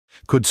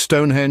Could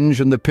Stonehenge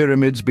and the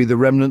pyramids be the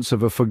remnants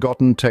of a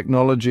forgotten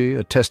technology,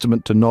 a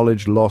testament to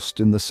knowledge lost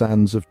in the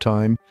sands of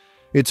time?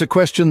 It's a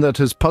question that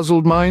has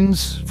puzzled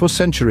minds for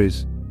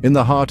centuries. In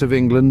the heart of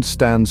England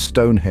stands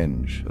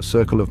Stonehenge, a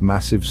circle of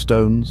massive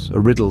stones, a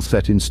riddle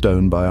set in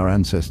stone by our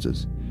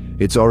ancestors.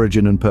 Its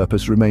origin and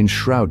purpose remain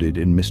shrouded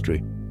in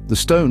mystery. The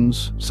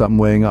stones, some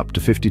weighing up to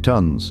 50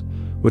 tons,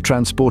 were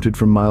transported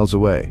from miles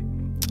away.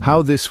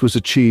 How this was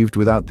achieved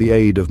without the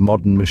aid of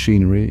modern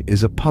machinery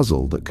is a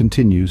puzzle that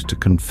continues to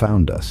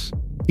confound us.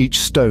 Each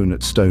stone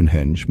at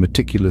Stonehenge,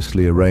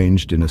 meticulously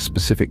arranged in a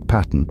specific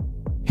pattern,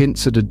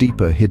 hints at a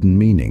deeper hidden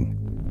meaning.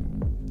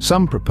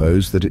 Some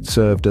propose that it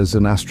served as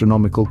an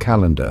astronomical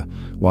calendar,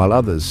 while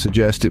others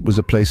suggest it was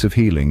a place of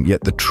healing,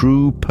 yet the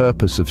true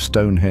purpose of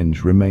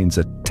Stonehenge remains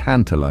a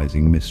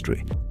tantalizing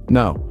mystery.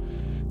 Now,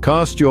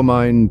 cast your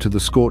mind to the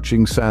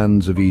scorching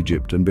sands of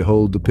Egypt and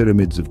behold the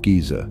pyramids of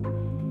Giza.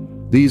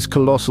 These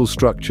colossal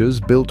structures,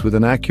 built with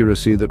an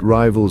accuracy that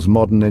rivals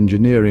modern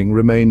engineering,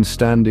 remain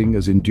standing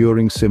as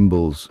enduring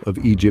symbols of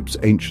Egypt's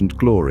ancient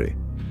glory.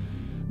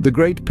 The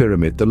Great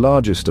Pyramid, the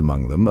largest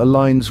among them,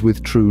 aligns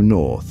with true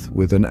north,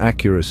 with an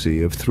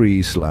accuracy of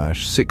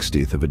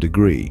 3/60th of a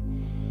degree.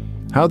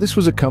 How this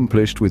was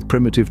accomplished with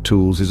primitive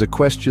tools is a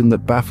question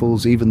that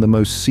baffles even the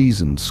most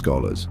seasoned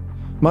scholars.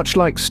 Much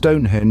like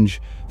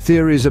Stonehenge,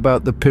 theories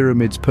about the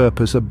pyramid's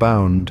purpose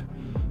abound.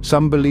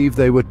 Some believe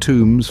they were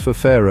tombs for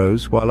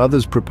pharaohs, while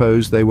others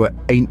propose they were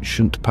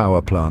ancient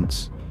power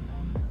plants.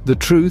 The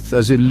truth,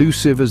 as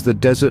elusive as the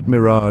desert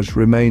mirage,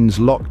 remains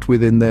locked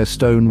within their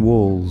stone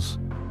walls.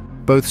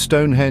 Both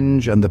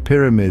Stonehenge and the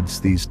pyramids,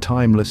 these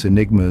timeless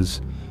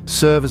enigmas,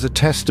 serve as a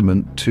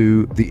testament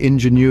to the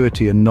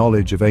ingenuity and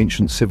knowledge of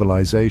ancient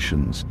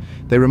civilizations.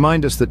 They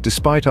remind us that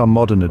despite our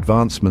modern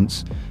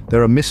advancements,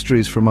 there are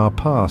mysteries from our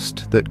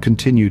past that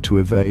continue to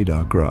evade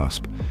our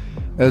grasp.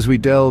 As we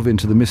delve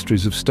into the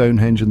mysteries of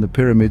Stonehenge and the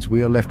pyramids,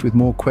 we are left with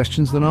more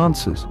questions than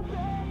answers.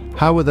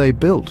 How were they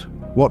built?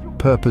 What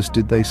purpose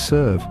did they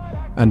serve?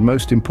 And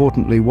most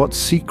importantly, what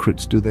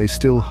secrets do they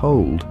still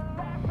hold?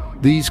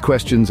 These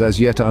questions, as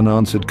yet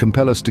unanswered,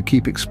 compel us to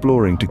keep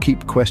exploring, to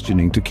keep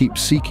questioning, to keep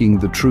seeking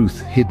the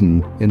truth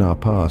hidden in our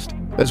past.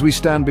 As we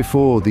stand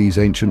before these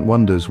ancient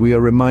wonders, we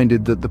are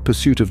reminded that the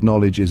pursuit of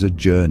knowledge is a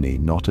journey,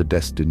 not a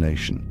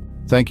destination.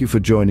 Thank you for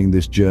joining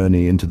this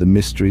journey into the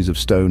mysteries of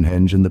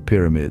Stonehenge and the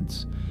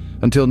pyramids.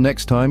 Until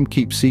next time,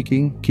 keep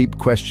seeking, keep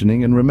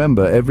questioning, and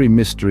remember, every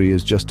mystery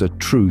is just a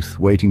truth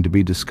waiting to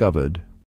be discovered.